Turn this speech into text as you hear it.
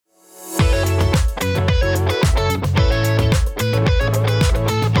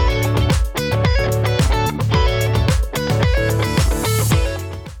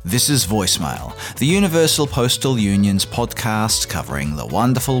This is Voicemail, the Universal Postal Union's podcast covering the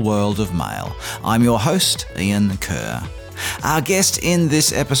wonderful world of mail. I'm your host, Ian Kerr. Our guest in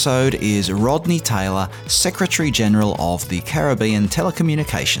this episode is Rodney Taylor, Secretary General of the Caribbean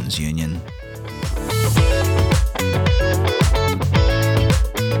Telecommunications Union.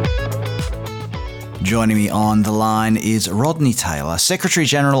 Joining me on the line is Rodney Taylor, Secretary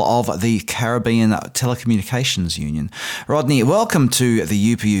General of the Caribbean Telecommunications Union. Rodney, welcome to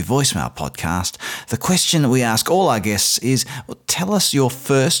the UPU Voicemail podcast. The question we ask all our guests is, tell us your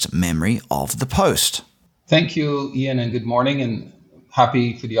first memory of the post. Thank you, Ian, and good morning, and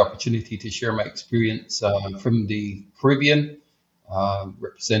happy for the opportunity to share my experience from the Caribbean,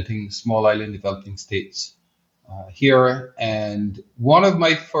 representing small island developing states here. And one of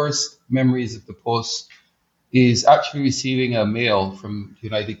my first memories of the post is actually receiving a mail from the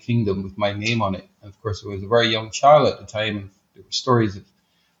United Kingdom with my name on it. And of course, I was a very young child at the time, and there were stories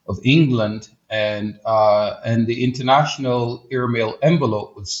of England, and the international airmail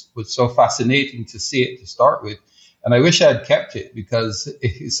envelope was so fascinating to see it to start with. And I wish I had kept it because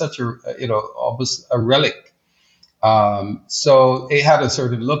it is such a, almost a relic. So it had a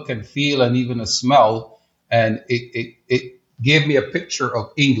certain look and feel and even a smell. And it gave me a picture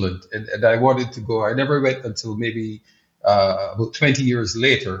of England, and I wanted to go. I never went until maybe about 20 years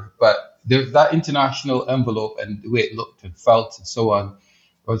later, but that international envelope and the way it looked and felt and so on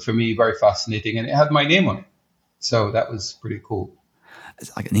was for me very fascinating, and it had my name on it. So that was pretty cool.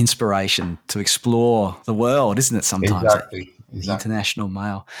 It's like an inspiration to explore the world, isn't it, sometimes? Exactly. International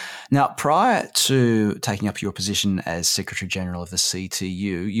mail. Now, prior to taking up your position as Secretary General of the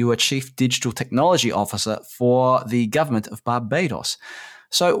CTU, you were Chief Digital Technology Officer for the government of Barbados.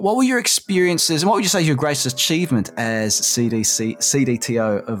 So what were your experiences, and what would you say is your greatest achievement as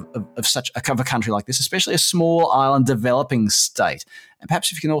CDTO of such a country like this, especially a small island developing state? And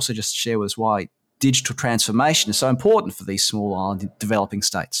perhaps if you can also just share with us why digital transformation is so important for these small island developing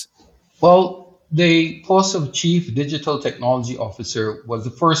states. Well, the post of Chief Digital Technology Officer was the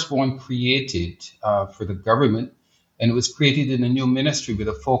first one created for the government, and it was created in a new ministry with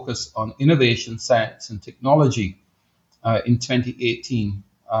a focus on innovation, science, and technology in 2018.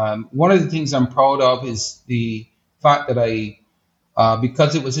 One of the things I'm proud of is the fact that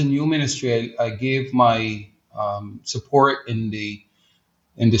because it was a new ministry, I gave my support in the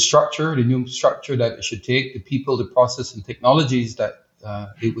structure, the new structure that it should take, the people, the process, and technologies that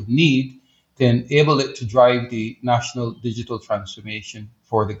it would need to enable it to drive the national digital transformation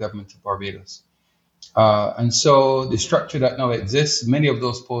for the government of Barbados. And so the structure that now exists, many of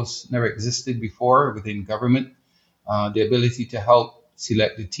those posts never existed before within government. The ability to help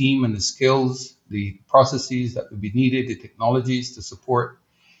select the team and the skills, the processes that would be needed, the technologies to support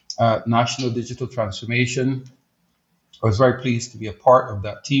national digital transformation. I was very pleased to be a part of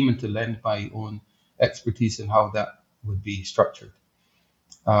that team and to lend my own expertise in how that would be structured.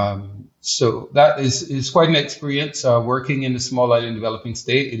 So that is quite an experience working in a small island developing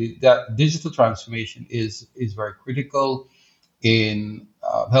state. That digital transformation is very critical in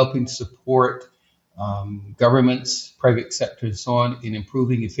helping to support governments, private sector, and so on in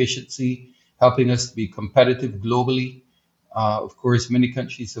improving efficiency, helping us to be competitive globally. Of course, many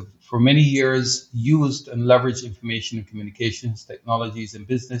countries have for many years used and leveraged information and communications technologies and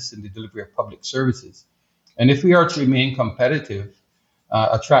business in the delivery of public services. And if we are to remain competitive,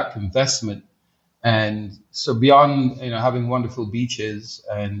 attract investment, and so beyond having wonderful beaches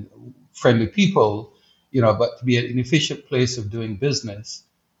and friendly people, but to be an efficient place of doing business,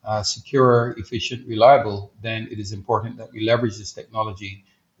 secure, efficient, reliable, then it is important that we leverage this technology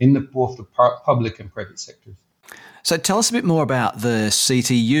in both the public and private sectors. So tell us a bit more about the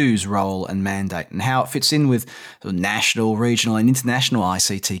CTU's role and mandate and how it fits in with the national, regional and international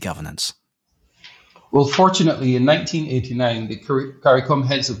ICT governance. Well, fortunately, in 1989, the CARICOM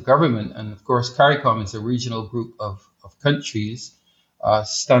heads of government, and of course, CARICOM is a regional group of countries,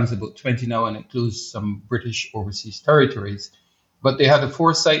 stands about 20 now and includes some British overseas territories. But they had the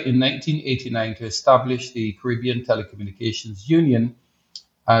foresight in 1989 to establish the Caribbean Telecommunications Union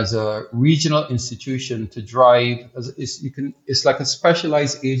as a regional institution to drive, it's like a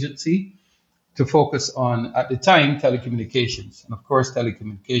specialized agency to focus on, at the time, telecommunications. And of course,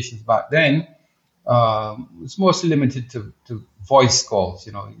 telecommunications back then was mostly limited to voice calls.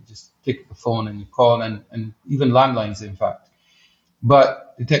 You just pick the phone and you call, and even landlines, in fact.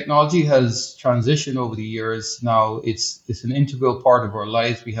 But the technology has transitioned over the years. Now it's an integral part of our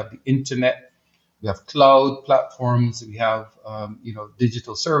lives. We have the internet, we have cloud platforms, we have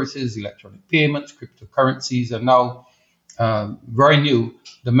digital services, electronic payments, cryptocurrencies, and now very new,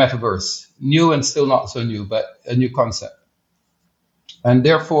 the metaverse. New and still not so new, but a new concept. And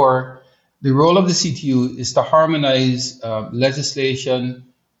therefore, the role of the CTU is to harmonize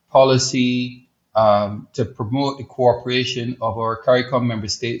legislation, policy, to promote the cooperation of our CARICOM member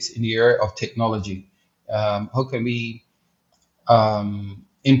states in the area of technology. How can we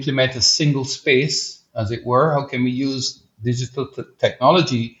implement a single space, as it were? How can we use digital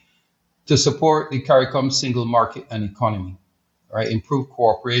technology to support the CARICOM single market and economy? Right, improve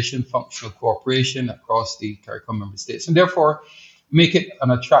cooperation, functional cooperation across the CARICOM member states, and therefore make it an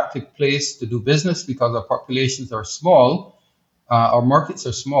attractive place to do business because our populations are small, our markets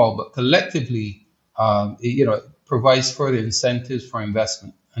are small, but collectively, it provides further incentives for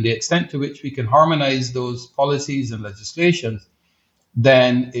investment. And the extent to which we can harmonize those policies and legislations,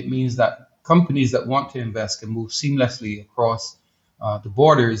 then it means that companies that want to invest can move seamlessly across the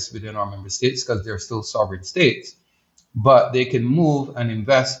borders within our member states because they're still sovereign states. But they can move and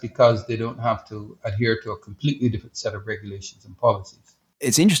invest because they don't have to adhere to a completely different set of regulations and policies.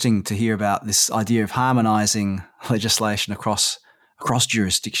 It's interesting to hear about this idea of harmonizing legislation across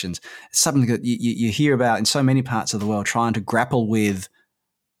jurisdictions. It's something that you hear about in so many parts of the world, trying to grapple with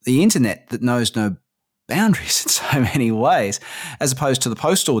the internet that knows no boundaries in so many ways, as opposed to the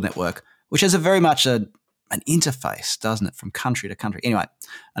postal network, which has a very much an interface, doesn't it, from country to country? Anyway,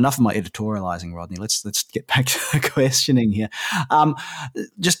 enough of my editorializing, Rodney. Let's get back to the questioning here.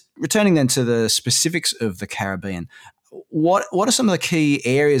 Just returning then to the specifics of the Caribbean. What are some of the key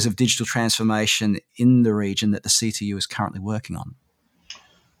areas of digital transformation in the region that the CTU is currently working on?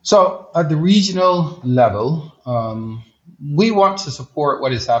 So at the regional level, we want to support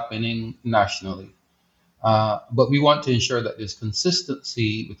what is happening nationally. But we want to ensure that there's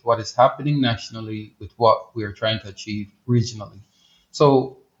consistency with what is happening nationally with what we are trying to achieve regionally.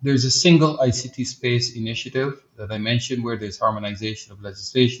 So there's a single ICT space initiative that I mentioned where there's harmonization of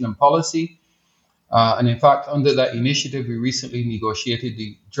legislation and policy. And in fact, under that initiative, we recently negotiated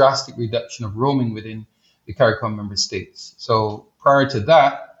the drastic reduction of roaming within the CARICOM member states. So prior to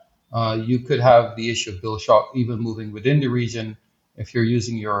that, you could have the issue of bill shock even moving within the region if you're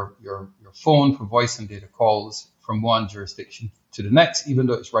using your phone for voice and data calls from one jurisdiction to the next, even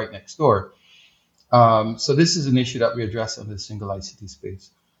though it's right next door. So this is an issue that we address on the single ICT space.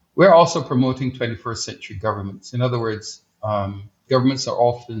 We're also promoting 21st century governments. In other words, governments are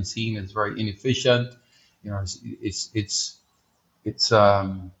often seen as very inefficient. It's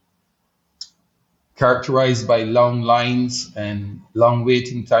characterized by long lines and long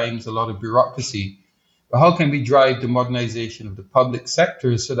waiting times, a lot of bureaucracy. But how can we drive the modernization of the public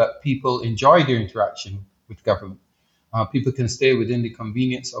sector so that people enjoy their interaction with government? People can stay within the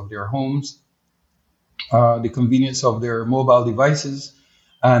convenience of their homes, the convenience of their mobile devices,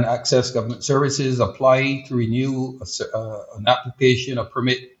 and access government services, apply to renew an application, a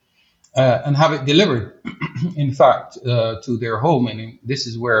permit, and have it delivered, in fact, to their home. And this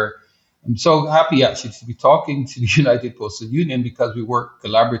is where I'm so happy actually to be talking to the United Postal Union because we work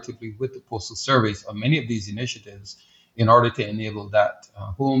collaboratively with the Postal Service on many of these initiatives in order to enable that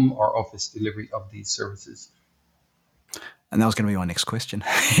home or office delivery of these services. And that was going to be my next question.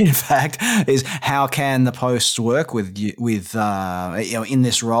 In fact, is how can the Post work with in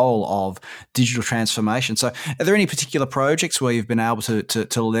this role of digital transformation? So, are there any particular projects where you've been able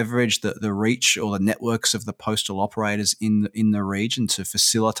to leverage the reach or the networks of the postal operators in the region to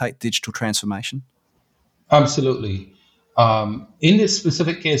facilitate digital transformation? Absolutely. In this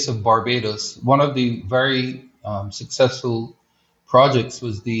specific case of Barbados, one of the very successful projects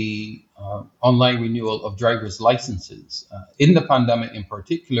was the online renewal of driver's licenses. In the pandemic in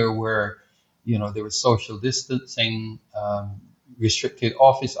particular, where there was social distancing, restricted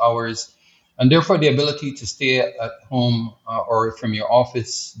office hours, and therefore the ability to stay at home or from your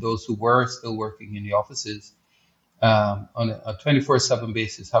office, those who were still working in the offices, on a 24/7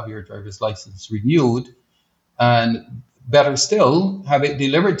 basis, have your driver's license renewed, and better still, have it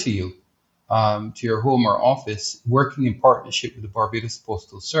delivered to you. To your home or office, working in partnership with the Barbados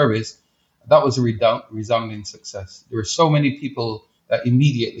Postal Service, that was a resounding success. There were so many people that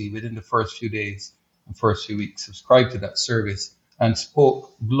immediately, within the first few days and first few weeks, subscribed to that service and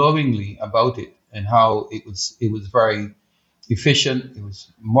spoke glowingly about it and how it was very efficient, it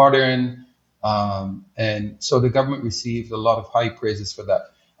was modern, and so the government received a lot of high praises for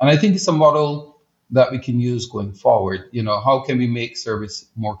that. And I think it's a model that we can use going forward. How can we make service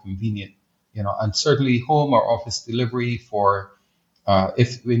more convenient? And certainly home or office delivery for,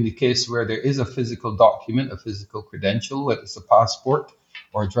 if in the case where there is a physical document, a physical credential, whether it's a passport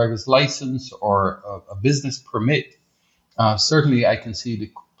or a driver's license or a business permit, certainly I can see the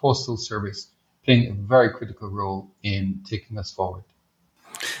Postal Service playing a very critical role in taking us forward.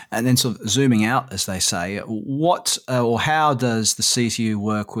 And then sort of zooming out, as they say, what or how does the CTU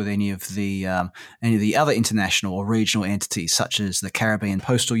work with any of the other international or regional entities, such as the Caribbean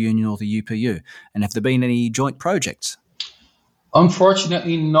Postal Union or the UPU? And have there been any joint projects?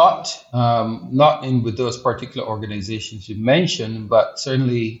 Unfortunately, not in with those particular organizations you mentioned, but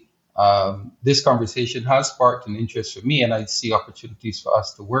certainly this conversation has sparked an interest for me, and I see opportunities for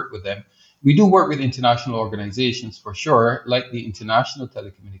us to work with them. We do work with international organizations for sure, like the International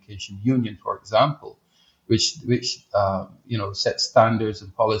Telecommunication Union, for example, which sets standards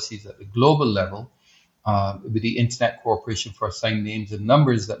and policies at the global level. With the Internet Corporation for Assigned Names and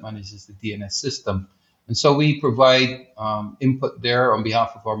Numbers that manages the DNS system. And so we provide input there on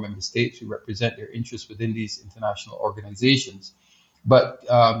behalf of our member states. We represent their interests within these international organizations. But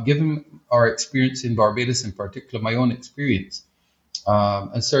given our experience in Barbados, in particular, my own experience,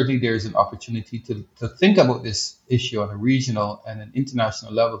 and certainly there's an opportunity to think about this issue on a regional and an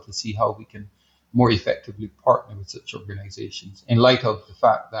international level to see how we can more effectively partner with such organizations in light of the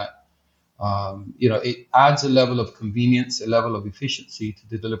fact that it adds a level of convenience, a level of efficiency to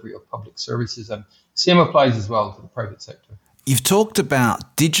the delivery of public services, and same applies as well to the private sector. You've talked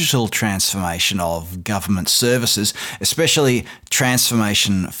about digital transformation of government services, especially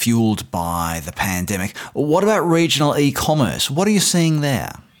transformation fueled by the pandemic. What about regional e-commerce? What are you seeing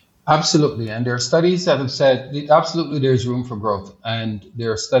there? Absolutely. And there are studies that have said absolutely there's room for growth. And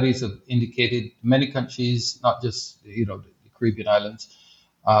there are studies that have indicated many countries, not just the Caribbean islands,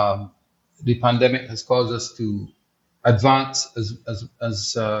 the pandemic has caused us to advance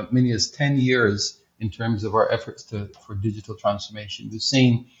as many as 10 years in terms of our efforts for digital transformation. We've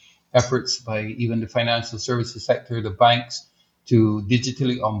seen efforts by even the financial services sector, the banks, to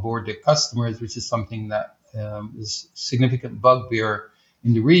digitally onboard their customers, which is something that is a significant bugbear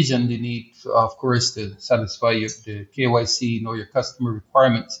in the region. The need, of course, to satisfy the KYC, know your customer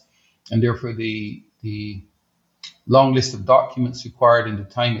requirements, and therefore the long list of documents required and the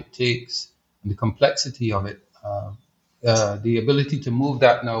time it takes and the complexity of it, the ability to move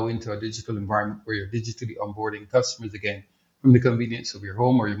that now into a digital environment where you're digitally onboarding customers again from the convenience of your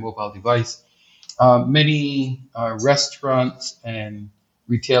home or your mobile device. Many restaurants and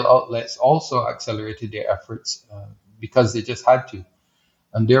retail outlets also accelerated their efforts because they just had to.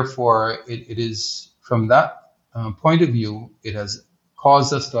 And therefore, it is from that point of view, it has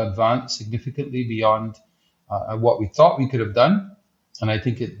caused us to advance significantly beyond what we thought we could have done. And I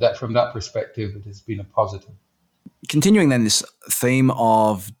think that from that perspective, it has been a positive. Continuing then this theme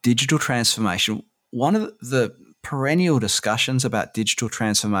of digital transformation, one of the perennial discussions about digital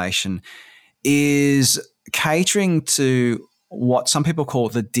transformation is catering to what some people call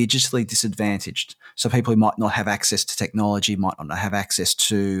the digitally disadvantaged. So people who might not have access to technology, might not have access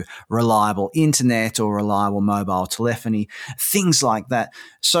to reliable internet or reliable mobile telephony, things like that.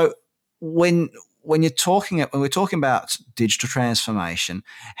 So when we're talking about digital transformation,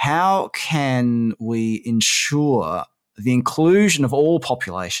 how can we ensure the inclusion of all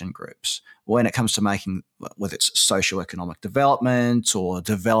population groups when it comes to making, whether it's socioeconomic development or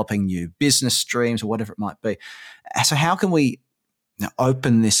developing new business streams or whatever it might be? So how can we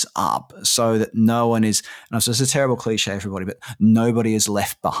open this up so that no one is, and it's a terrible cliche, everybody, but nobody is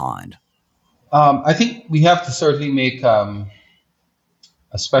left behind? I think we have to certainly make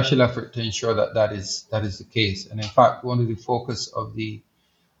a special effort to ensure that is the case. And in fact, one of the focus of the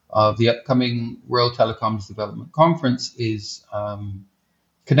upcoming World Telecoms Development Conference is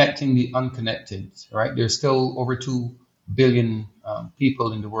connecting the unconnected. Right, there's still over 2 billion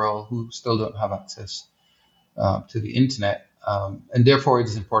people in the world who still don't have access to the internet, and therefore it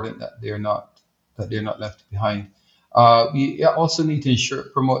is important that they're not left behind. We also need to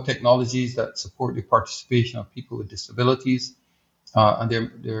promote technologies that support the participation of people with disabilities. And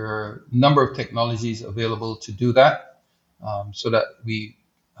there are a number of technologies available to do that, so that we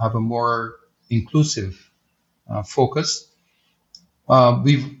have a more inclusive focus.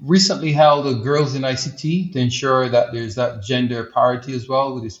 We've recently held a Girls in ICT to ensure that there's that gender parity as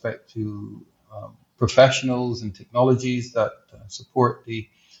well with respect to professionals and technologies that support the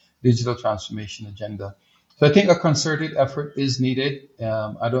digital transformation agenda. So I think a concerted effort is needed.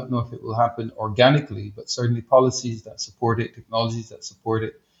 I don't know if it will happen organically, but certainly policies that support it, technologies that support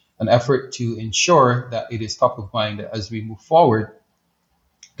it, an effort to ensure that it is top of mind as we move forward,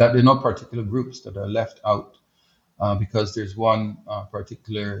 that there are no particular groups that are left out because there's one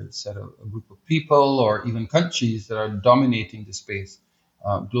particular set of a group of people or even countries that are dominating the space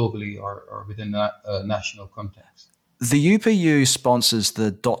globally or within that national context. The UPU sponsors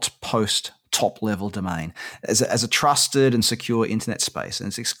the .post top-level domain as a trusted and secure internet space, and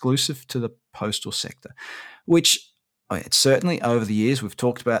it's exclusive to the postal sector, which Certainly over the years, we've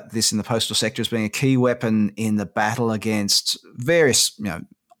talked about this in the postal sector as being a key weapon in the battle against various,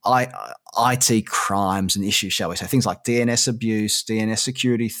 IT crimes and issues, shall we say, things like DNS abuse, DNS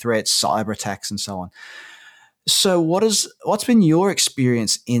security threats, cyber attacks, and so on. So what's been your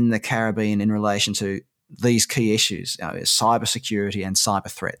experience in the Caribbean in relation to these key issues, cybersecurity and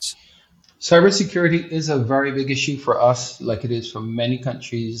cyber threats? Cybersecurity is a very big issue for us, like it is for many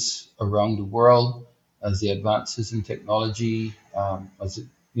countries around the world, as the advances in technology, as it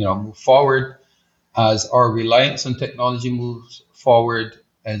move forward, as our reliance on technology moves forward,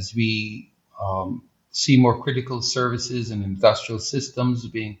 as we see more critical services and industrial systems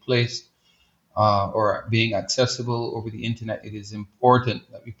being placed or being accessible over the internet. It is important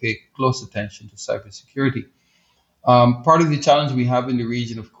that we pay close attention to cybersecurity. Part of the challenge we have in the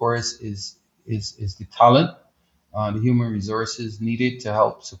region, of course, is the talent, the human resources needed to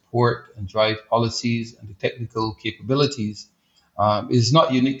help support and drive policies, and the technical capabilities. It is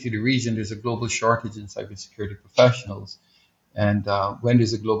not unique to the region. There's a global shortage in cybersecurity professionals. And when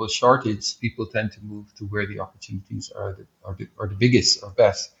there's a global shortage, people tend to move to where the opportunities are the biggest or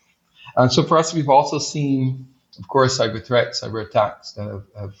best. And so for us, we've also seen, of course, cyber threats, cyber attacks that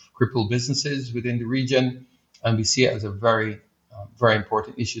have crippled businesses within the region. And we see it as a very, very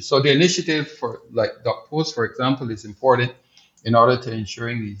important issue. So the initiative for like DocPost, for example, is important in order to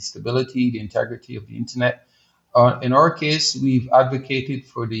ensuring the stability, the integrity of the internet. In our case, we've advocated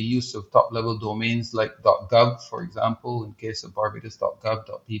for the use of top-level domains like .gov, for example, in case of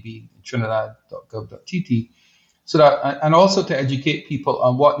Barbados.gov.bb, Trinidad.gov.tt, so that, and also to educate people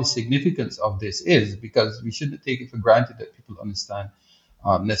on what the significance of this is, because we shouldn't take it for granted that people understand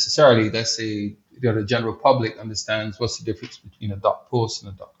necessarily. Let's say the general public understands what's the difference between a .post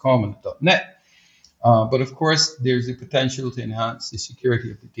and a .com and a .net. But of course, there's the potential to enhance the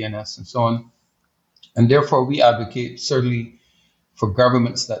security of the DNS and so on. And therefore, we advocate certainly for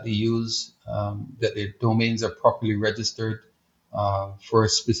governments that they use, that their domains are properly registered, for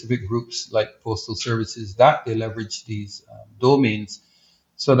specific groups like postal services, that they leverage these domains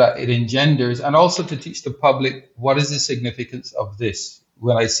so that it engenders, and also to teach the public what is the significance of this.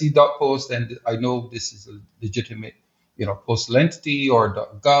 When I see .post, then I know this is a legitimate, postal entity, or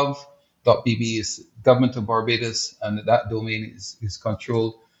 .gov, .bb is government of Barbados, and that domain is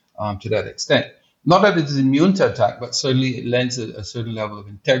controlled to that extent. Not that it is immune to attack, but certainly it lends a certain level of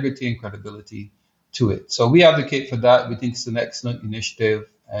integrity and credibility to it. So we advocate for that. We think it's an excellent initiative,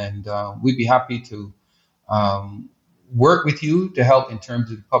 and we'd be happy to work with you to help in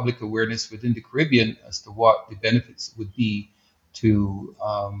terms of the public awareness within the Caribbean as to what the benefits would be to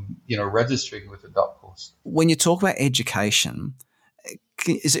registering with a DocPost. When you talk about education,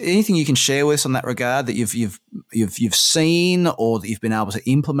 is there anything you can share with us on that regard that you've seen or that you've been able to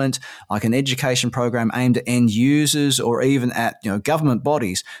implement, like an education program aimed at end users or even at government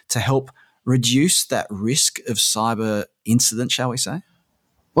bodies to help reduce that risk of cyber incident, shall we say?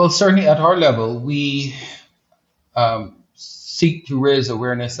 Well, certainly at our level, we seek to raise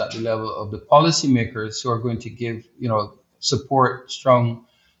awareness at the level of the policymakers who are going to give, support strong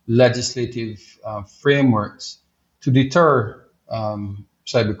legislative frameworks to deter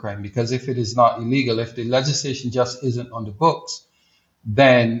cybercrime. Because if it is not illegal, if the legislation just isn't on the books,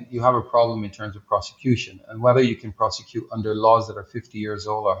 then you have a problem in terms of prosecution. And whether you can prosecute under laws that are 50 years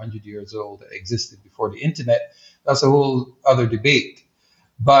old or 100 years old that existed before the internet, that's a whole other debate.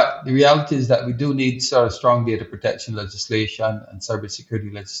 But the reality is that we do need sort of strong data protection legislation and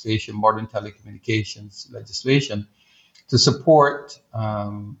cybersecurity legislation, modern telecommunications legislation to support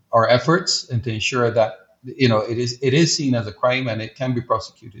our efforts and to ensure that it is seen as a crime and it can be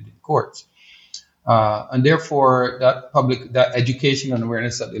prosecuted in courts. And therefore, that education and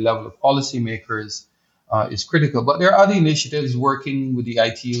awareness at the level of policymakers is critical. But there are other initiatives working with the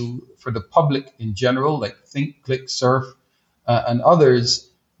ITU for the public in general, like Think, Click, Surf, and others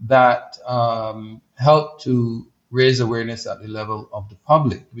that help to raise awareness at the level of the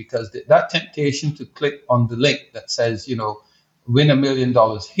public. Because that temptation to click on the link that says, win $1 million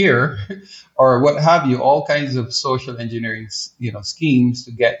here, or what have you, all kinds of social engineering, schemes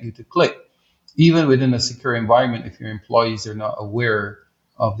to get you to click. Even within a secure environment, if your employees are not aware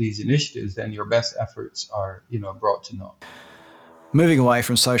of these initiatives, then your best efforts are, brought to naught. Moving away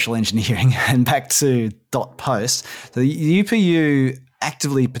from social engineering and back to .post, the UPU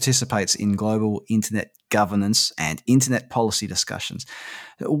actively participates in global internet governance and internet policy discussions.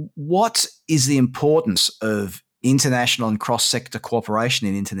 What is the importance of international and cross-sector cooperation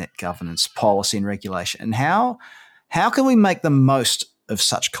in internet governance, policy and regulation, and how can we make the most of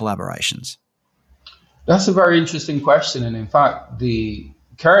such collaborations? That's a very interesting question. And in fact, the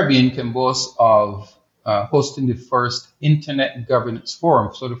Caribbean can boast of hosting the first Internet Governance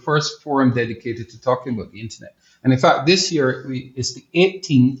Forum. So the first forum dedicated to talking about the Internet. And in fact, this year is the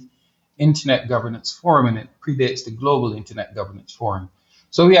 18th Internet Governance Forum, and it predates the Global Internet Governance Forum.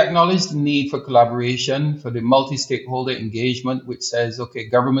 So we acknowledge the need for collaboration, for the multi-stakeholder engagement, which says, okay,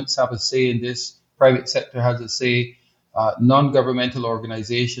 governments have a say in this, private sector has a say, non-governmental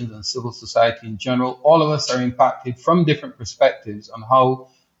organizations and civil society in general. All of us are impacted from different perspectives on how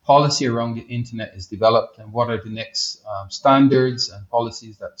policy around the internet is developed and what are the next standards and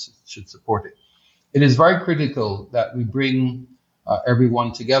policies that should support it. It is very critical that we bring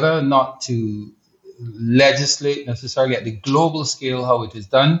everyone together, not to legislate necessarily at the global scale how it is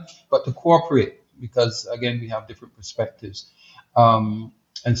done, but to cooperate, because again, we have different perspectives. And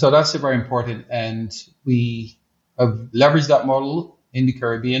so that's very important. And we have leveraged that model in the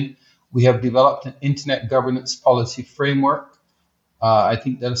Caribbean. We have developed an internet governance policy framework. I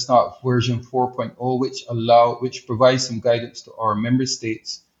think that's now version 4.0, which provides some guidance to our member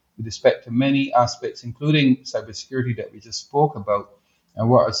states with respect to many aspects, including cybersecurity that we just spoke about, and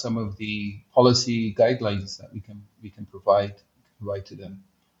what are some of the policy guidelines that we can provide to them.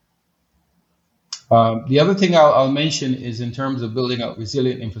 The other thing I'll mention is in terms of building out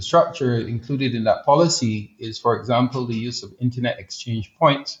resilient infrastructure. Included in that policy is, for example, the use of internet exchange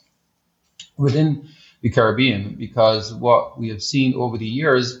points within the Caribbean, because what we have seen over the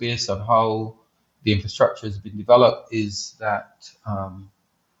years, based on how the infrastructure has been developed, is that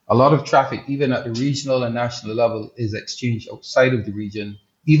a lot of traffic, even at the regional and national level, is exchanged outside of the region,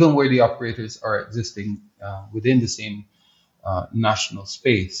 even where the operators are existing within the same national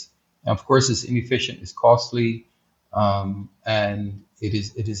space. And of course, it's inefficient, it's costly, and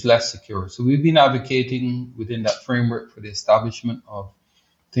it is less secure. So we've been advocating within that framework for the establishment of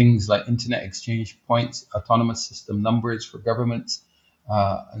things like internet exchange points, autonomous system numbers for governments,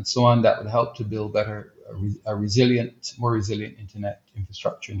 and so on, that would help to build better, more resilient internet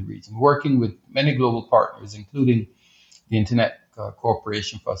infrastructure in the region. Working with many global partners, including the Internet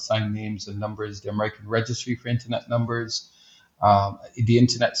Corporation for Assigned Names and Numbers, the American Registry for Internet Numbers, the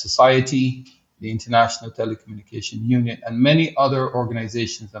Internet Society, the International Telecommunication Union, and many other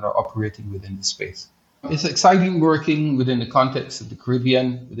organizations that are operating within the space. It's exciting working within the context of the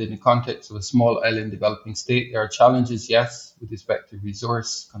Caribbean, within the context of a small island developing state. There are challenges, yes, with respect to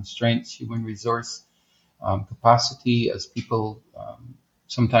resource constraints, human resource capacity, as people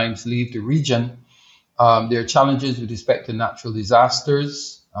sometimes leave the region. There are challenges with respect to natural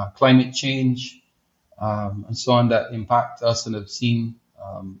disasters, climate change, and so on, that impact us and have seen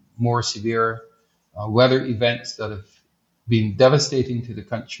more severe weather events that have been devastating to the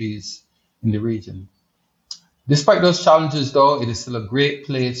countries in the region. Despite those challenges, though, it is still a great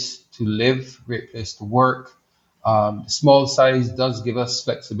place to live, great place to work. Small size does give us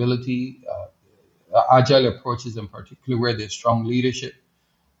flexibility, agile approaches in particular, where there's strong leadership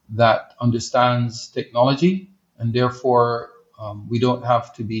that understands technology, and therefore we don't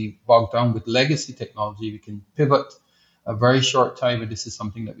have to be bogged down with legacy technology. We can pivot a very short time, and this is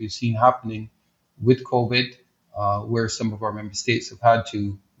something that we've seen happening with COVID, where some of our member states have had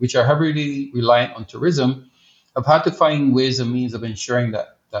to, which are heavily reliant on tourism, have had to find ways and means of ensuring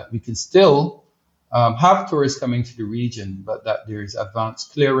that we can still have tourists coming to the region, but that there is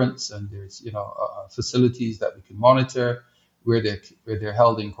advanced clearance and there's facilities that we can monitor where they're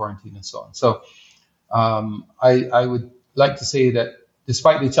held in quarantine and so on. So I would like to say that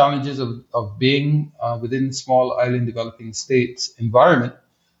despite the challenges of being within small island developing states environment,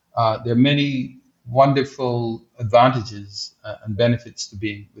 there are many wonderful advantages and benefits to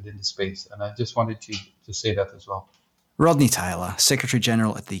being within the space. And I just wanted to say that as well. Rodney Taylor, Secretary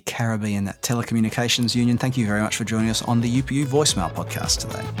General at the Caribbean Telecommunications Union, thank you very much for joining us on the UPU Voicemail podcast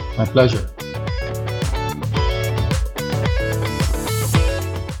today. My pleasure.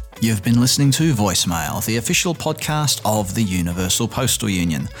 You've been listening to Voicemail, the official podcast of the Universal Postal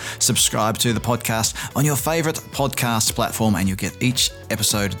Union. Subscribe to the podcast on your favourite podcast platform and you'll get each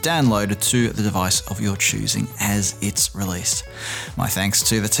episode downloaded to the device of your choosing as it's released. My thanks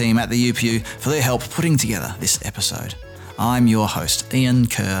to the team at the UPU for their help putting together this episode. I'm your host, Ian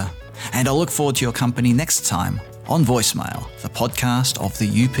Kerr, and I look forward to your company next time on Voicemail, the podcast of the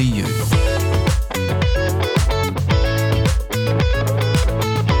UPU.